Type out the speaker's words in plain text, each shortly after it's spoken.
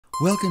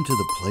Welcome to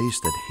the place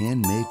that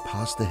handmade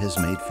pasta has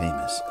made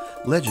famous.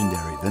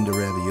 Legendary VENDA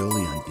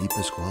ravioli on Di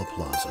Pasquale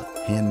Plaza.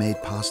 Handmade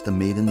pasta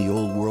made in the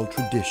old world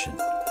tradition.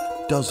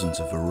 Dozens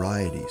of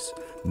varieties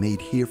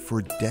made here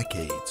for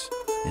decades.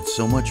 And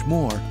so much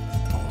more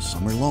all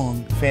summer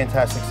long.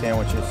 Fantastic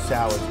sandwiches,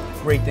 salads,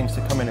 great things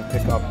to come in and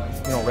pick up,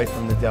 right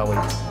from the deli.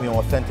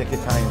 Authentic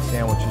Italian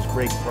sandwiches,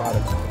 great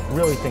products,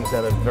 really things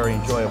that are very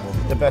enjoyable.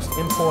 The best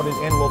imported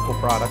and local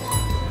products,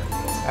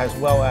 as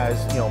well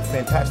as,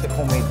 fantastic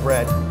homemade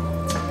bread,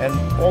 and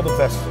all the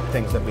best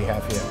things that we have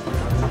here.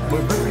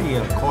 We're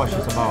very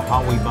cautious about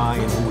how we buy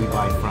and who we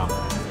buy from.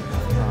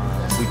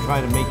 We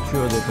try to make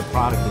sure that the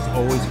product is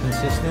always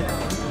consistent.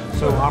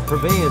 So our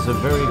purveyors are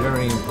very,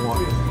 very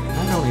important.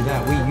 Not only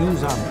that, we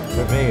use our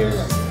purveyors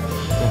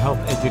to help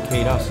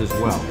educate us as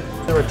well.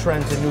 There are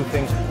trends and new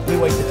things. We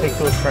like to take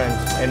those trends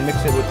and mix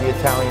it with the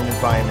Italian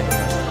environment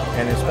here,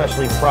 and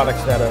especially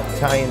products that are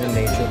Italian in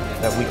nature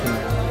that we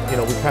can,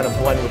 we kind of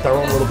blend with our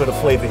own little bit of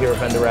flavor here at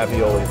VENDA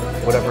ravioli,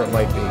 whatever it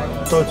might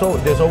be. So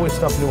there's always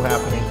stuff new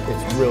happening.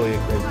 It's really a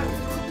great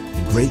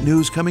thing. Great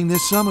news coming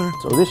this summer.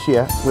 So this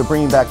year, we're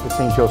bringing back the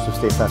St. Joseph's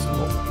Day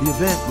Festival. The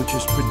event, which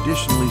is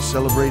traditionally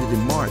celebrated in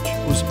March,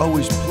 was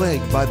always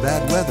plagued by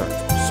bad weather.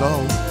 So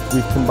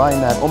we've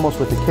combined that almost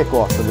with the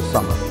kickoff for the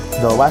summer.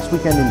 The last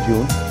weekend in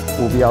June,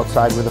 we'll be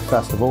outside with a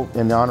festival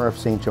in honor of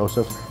St.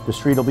 Joseph. The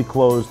street will be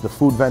closed, the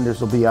food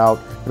vendors will be out.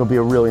 It'll be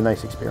a really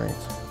nice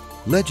experience.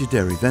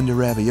 Legendary VENDA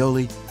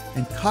ravioli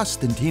and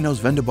Costantino's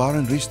VENDA Bar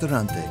and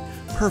Ristorante.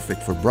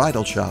 Perfect for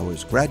bridal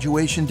showers,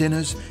 graduation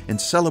dinners,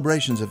 and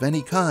celebrations of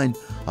any kind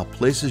are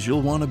places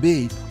you'll want to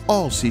be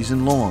all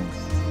season long.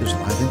 There's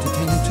live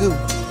entertainment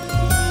too.